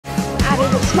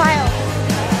smile.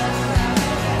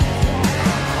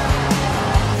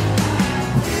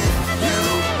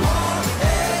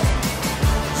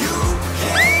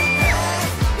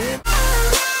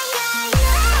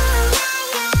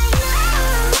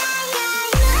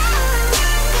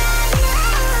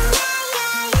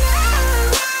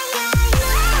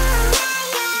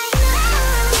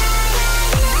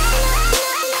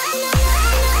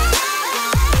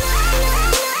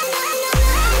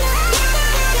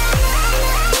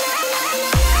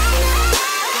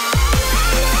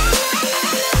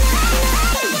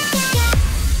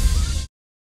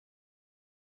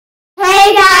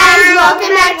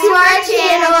 Welcome back to our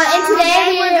channel, and today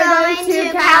we are going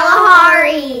to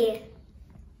Kalahari.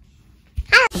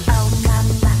 Oh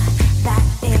mama, that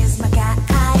is my guy.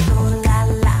 Oh la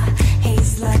la,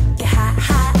 he's looking hot,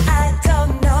 hot. I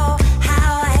don't know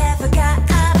how I ever got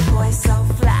a boy so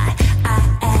fly.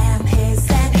 I am his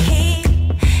and he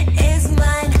is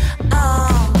mine,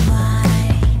 all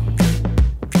mine.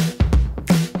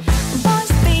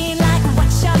 Boys be like,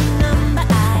 what's your number?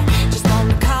 I just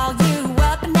wanna call you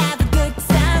up and have a good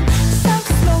time. So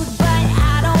smooth, but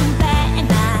I don't bat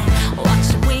an eye.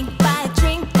 Watch you wink, buy a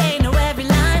drink, they know every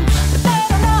line. But they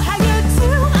don't know how you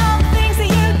do all the things that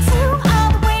you do, all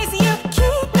the ways that you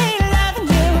keep me loving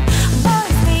you.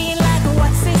 Boys be like,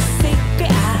 what's his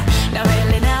secret? I don't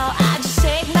really know, I just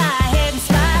shake my head and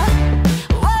smile.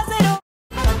 Was it all?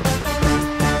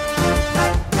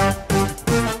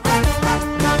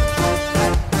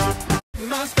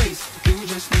 My space, you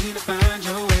just need to find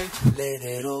your way. Let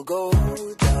it all go,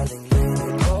 darling, let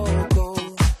it all go.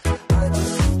 I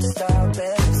just need to stop it,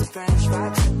 it's a French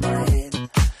rock in my head.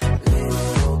 Let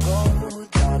it all go,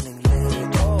 darling, let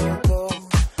it all go.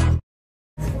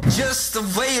 Just the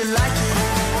way you like it.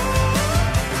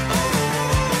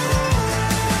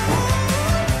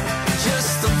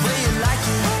 Just the way you like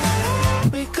it.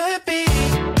 We could be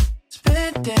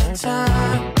spending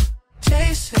time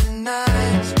chasing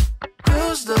nights.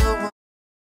 Cruise the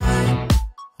wine,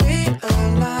 we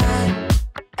align.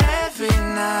 Every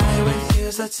night with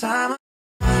you's the time of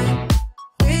night.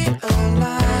 We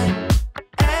align.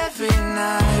 Every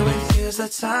night with you's the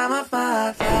time of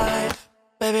my life.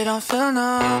 Baby, don't feel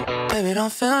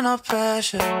no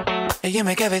pressure. Yeah, you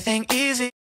make everything easy.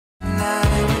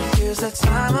 Night with you's the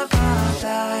time of my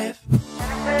life.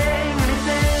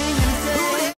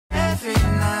 Anything. Every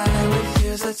night with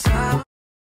you's the time.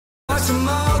 Watch them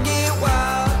all get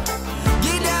wild,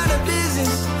 get down to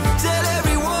business, tell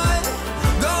everyone,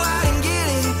 go out and get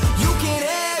it, you can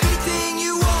have everything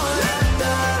you want,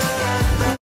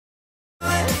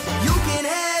 you can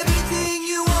have everything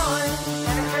you want,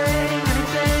 anything,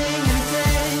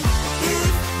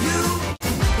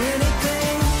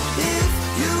 if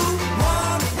you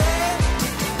want it,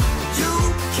 you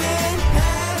can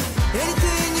have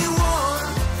anything you want,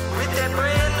 with that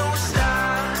brand new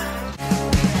style.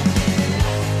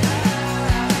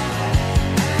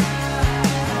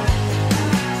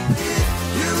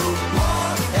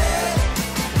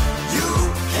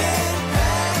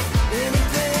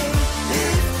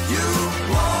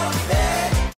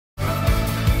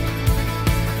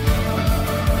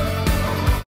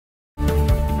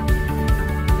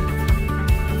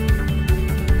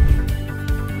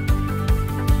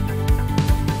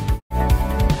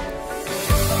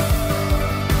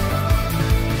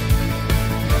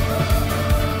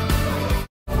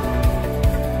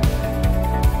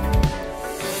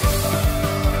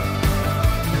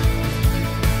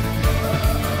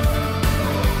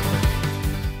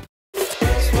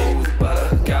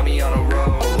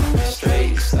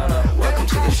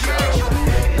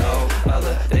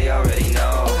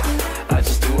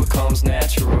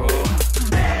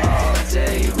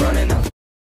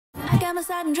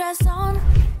 Satin dress on,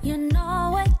 you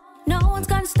know it. No one's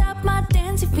gonna stop my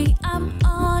dancing feet. I'm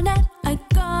on it,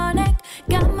 iconic.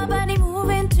 Got my body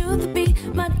moving to the beat.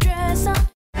 My dress on.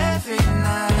 Every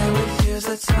night with you's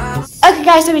the time. Okay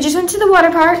guys, so we just went to the water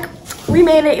park. We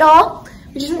made it, y'all.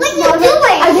 We just went to the water park.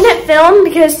 doing? I didn't film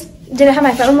because I didn't have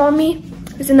my phone on me.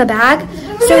 It's in the bag.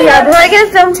 So yeah, we're gonna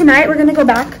film tonight. We're gonna go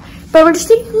back. But we're just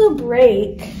taking a little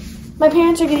break. My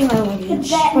parents are getting my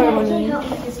luggage.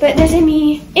 But there's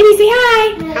Amy. Amy, say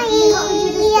hi.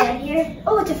 Hi.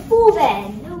 Oh, it's a full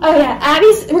bed. Oh yeah,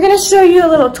 Abby's, we're gonna show you a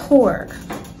little tour.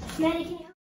 Maddie,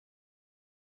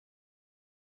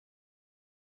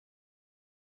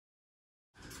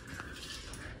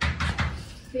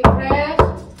 can you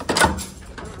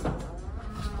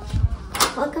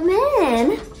welcome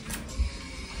in.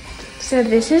 So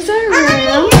this is our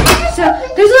room. So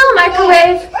there's a little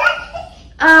microwave.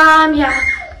 Yeah,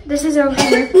 this is over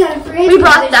here. We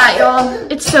brought that, y'all.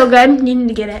 It's so good. You need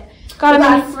to get it. Got a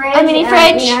mini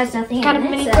fridge. It has nothing Got a in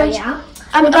it, mini so, fridge. Yeah.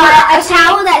 We got a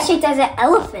towel that's shaped as an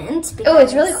elephant. Oh,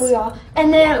 it's really cool, y'all.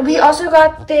 And then we also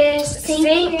got this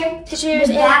sink, tissues,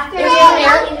 and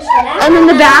then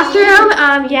the bathroom.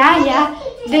 Yeah.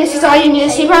 This is all you need to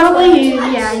see, probably.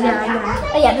 Yeah.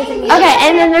 Oh, yeah, Okay,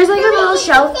 and then there's like a little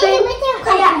shelf thing.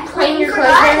 Putting your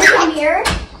clothes in here.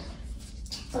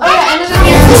 Oh, yeah, and then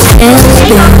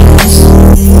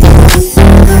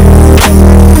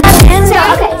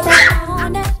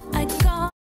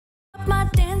my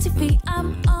dancing feet,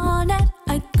 I'm on it,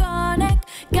 iconic.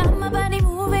 Got my body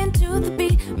moving to the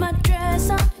beat, my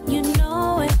dress on, you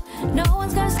know it. No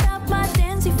one's gonna stop my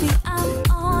dancing feet, I'm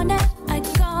on it,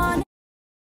 iconic.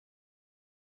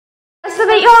 That's the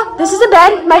bed, y'all. This is the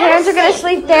bed. My parents are gonna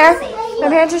sleep there. My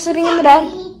parents are sleeping in the bed.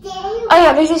 Oh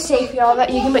yeah, there's a safe, y'all,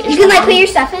 that you can put your stuff in. Put your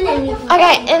stuff in and you can...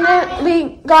 Okay, and then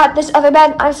we got this other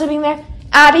bed. I'm sleeping there.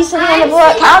 Abby's sleeping on the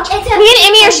blow-up couch. Me and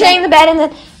Emmy are sharing the bed, and then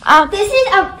this is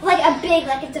a big,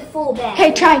 it's a full bed.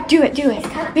 Hey, try, do it.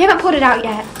 We haven't put it out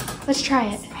yet. Let's try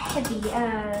it. Heavy.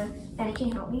 Daddy, can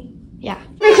you help me? Yeah.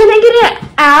 We couldn't get it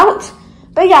out,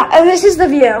 but yeah, this is the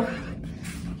view.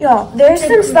 Y'all, there's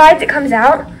some slides that comes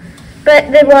out,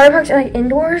 but the water parks are like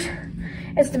indoors.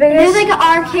 It's the biggest. There's like an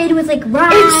arcade with like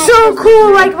rides. It's so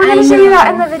cool. Like we're gonna show you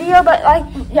that in the video, but like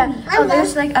yeah. Oh,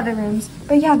 there's like other rooms,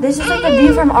 but yeah, this is like the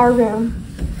view from our room.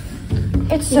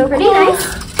 It's so pretty nice.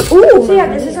 Ooh. So yeah,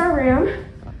 this is our room.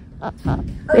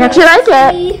 We actually like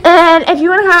it. And if you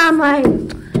want to come like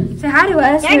say hi to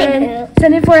us, then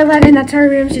 7411. That's our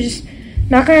room. So just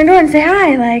knock on our door and say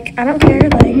hi. Like I don't care.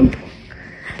 Like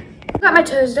I got my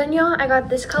toes done, y'all. I got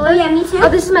this color. Oh yeah, me too. Oh,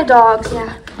 this is my dog's.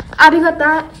 Yeah, Abby got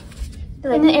that.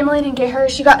 And then Emily didn't get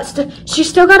hers. She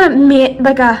still got a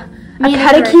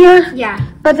pedicure. Yeah.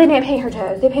 But they didn't paint her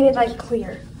toes. They painted like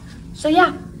clear. So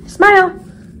yeah, smile.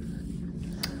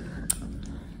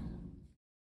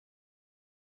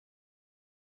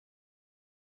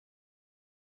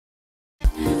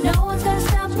 No one's gonna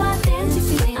stop my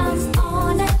dancing feet, I'm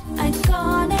on it,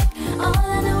 iconic. All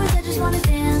I know is I just wanna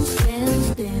dance.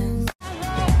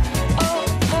 Oh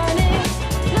honey,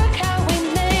 look how we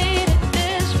made it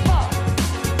this far.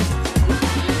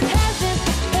 Hasn't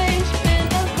the pace been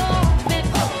a long bit,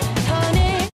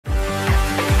 honey?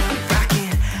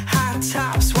 Rocking high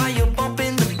tops while you're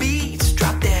bumping the beats.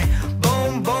 Drop that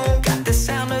boom boom, got the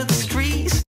sound of the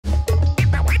streets.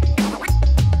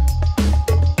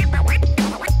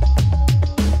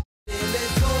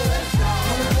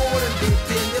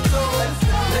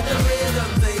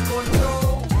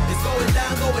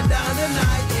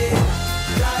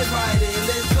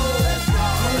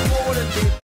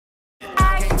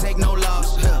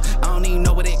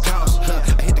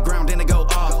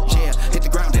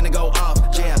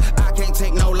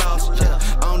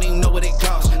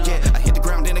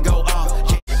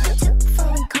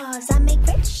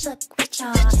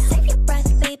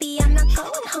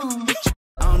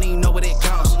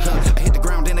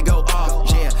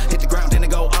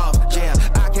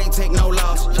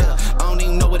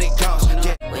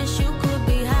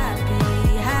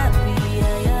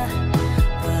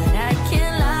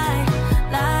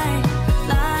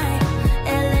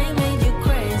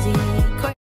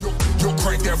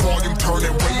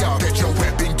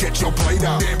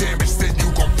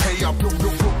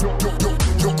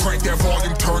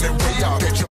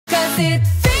 Cause it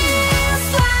feels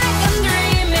like I'm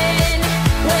dreaming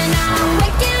when I'm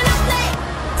waking up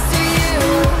next to you.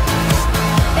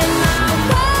 And my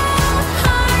whole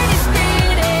heart is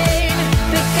beating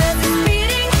because it's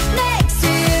beating next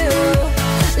to you.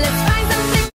 Let's find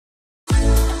something.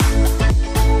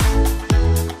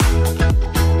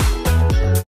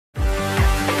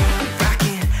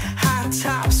 Rocking high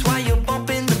tops while you're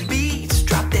bumping the beats.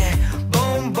 Drop that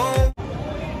boom boom.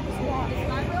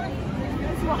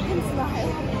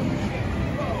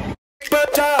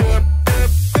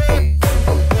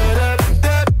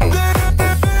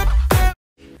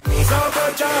 So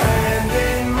put your hand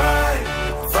in mine,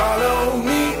 follow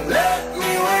me, let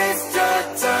me waste your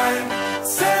time.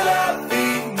 C'est la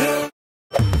vie de.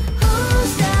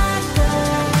 Who's that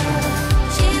girl?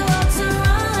 She walks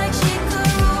around like she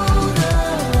could rule the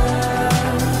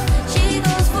world. She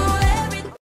goes for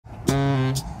everything.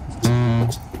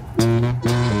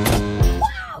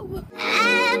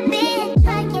 I've been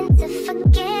trying to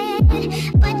forget,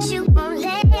 but you won't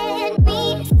let me.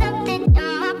 Something in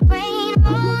my brain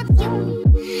wants you.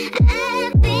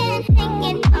 I've been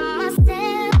hanging on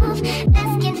myself,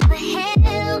 asking for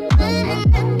help, but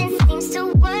nothing seems to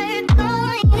work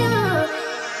on you.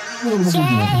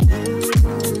 Yeah.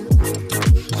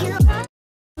 You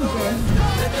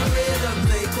Let the rhythm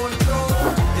take control.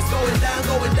 It's going down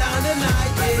tonight.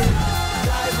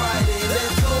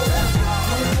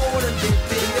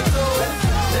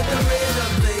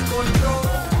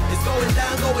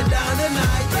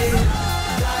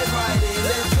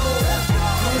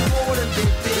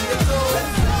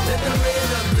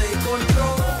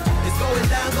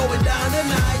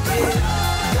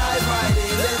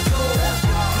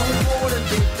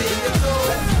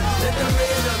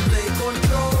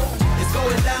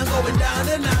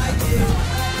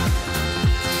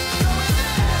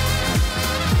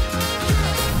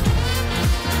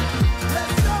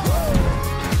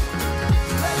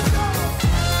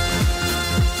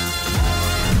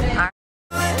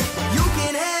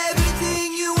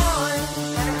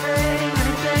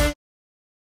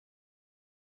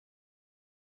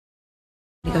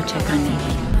 to go check on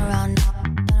Nene.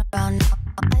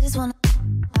 I just wanna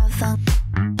have fun.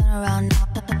 Turn around, I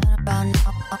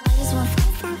just wanna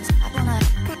turn around,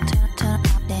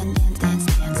 dance.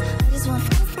 I just wanna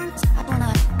I wanna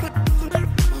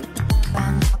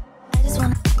I just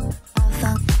wanna have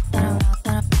fun. Turn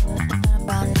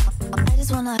around. I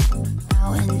just wanna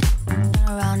out and turn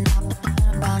around.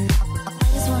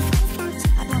 I just wanna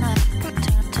I wanna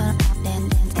turn around,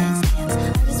 dance.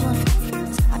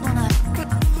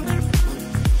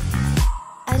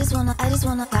 I just wanna I just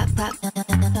wanna clap,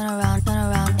 turn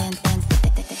around, dance.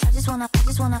 I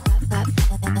just wanna clap.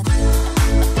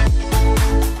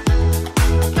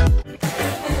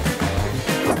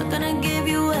 I'm gonna give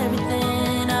you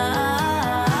everything. I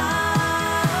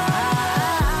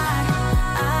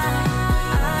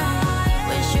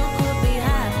wish you could be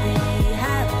happy,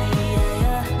 yeah.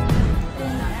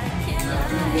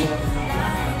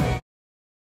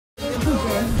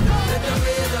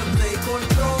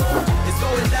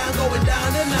 Going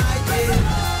down tonight, yeah.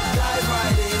 Dive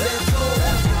right in, let's go.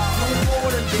 No more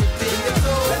than 15 years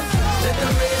old. Let the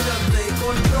rhythm take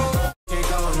control. Can't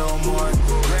go no more.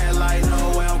 Red light, no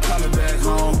way, I'm coming back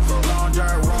home. Long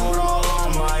dirt road, all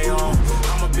on my own.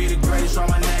 I'ma be the greatest, write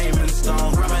my name in the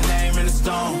stone. Write my name in the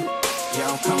stone. Yeah,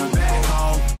 I'm coming back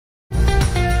home.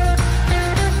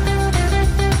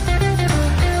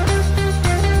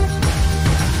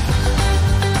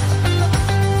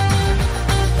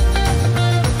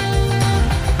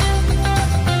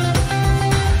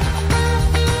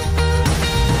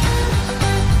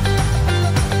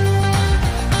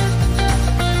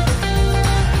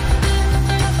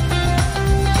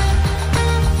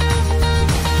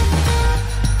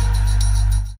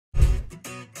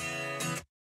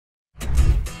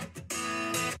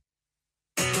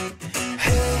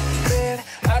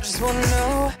 I just wanna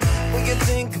know what you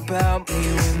think about me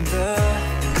when the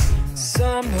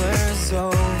summer's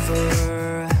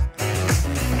over.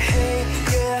 Hey,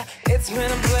 yeah, it's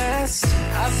been a blast.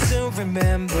 I still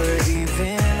remember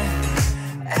even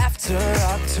after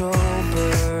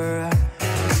October.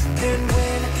 And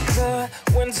when the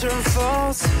winter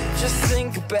falls, just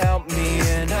think about me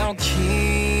and I'll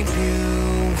keep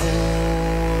you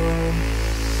warm.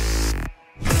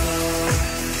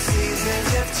 Seasons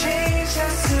have changed, I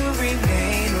still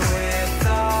remain with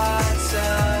thoughts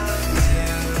of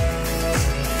you.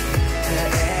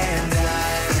 And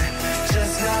I'm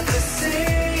just not the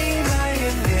same, I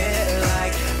admit,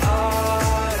 like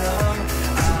autumn.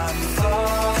 I'm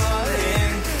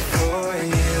falling for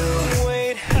you.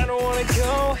 Wait, I don't wanna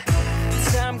go.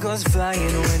 Time goes flying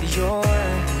when you're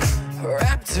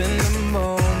wrapped in the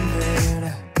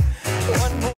moment.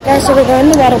 Guys, so we're going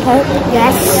to the water park.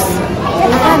 Yes.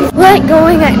 We're like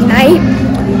going at night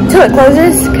till it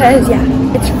closes because, yeah,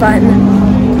 it's fun.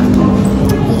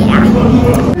 Yeah.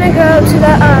 I'm gonna go to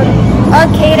the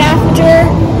arcade after.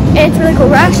 It's really cool.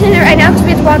 We're actually in it right now because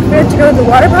we have to walk through to go to the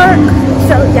water park.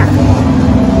 So, yeah.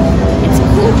 It's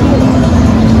cool.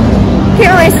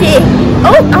 Here, I see.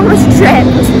 Oh, I almost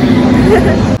tripped.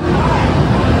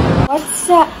 What's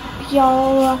up,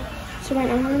 y'all? So right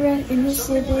now we're in the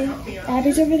city.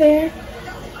 Abby's over there.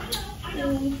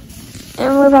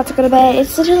 And we're about to go to bed.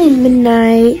 It's literally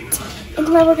midnight. And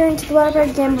tomorrow we're going to the water park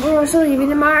again, but we're also leaving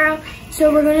tomorrow.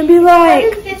 So we're gonna be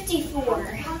like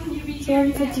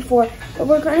 7:54. But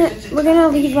we're gonna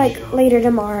leave like later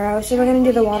tomorrow. So we're gonna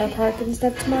do the water park and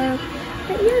stuff tomorrow.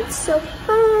 But yeah, it's so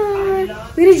fun.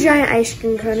 We had a giant ice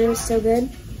cream cone. It was so good.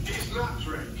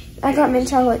 I got mint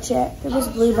chocolate chip. It was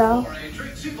Bluebell.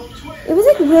 It was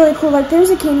like really cool. Like there was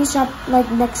a candy shop like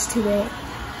next to it.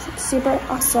 It's like super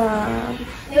awesome.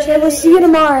 So we'll see you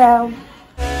tomorrow.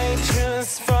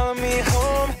 Just follow me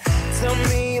home. Tell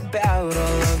me about all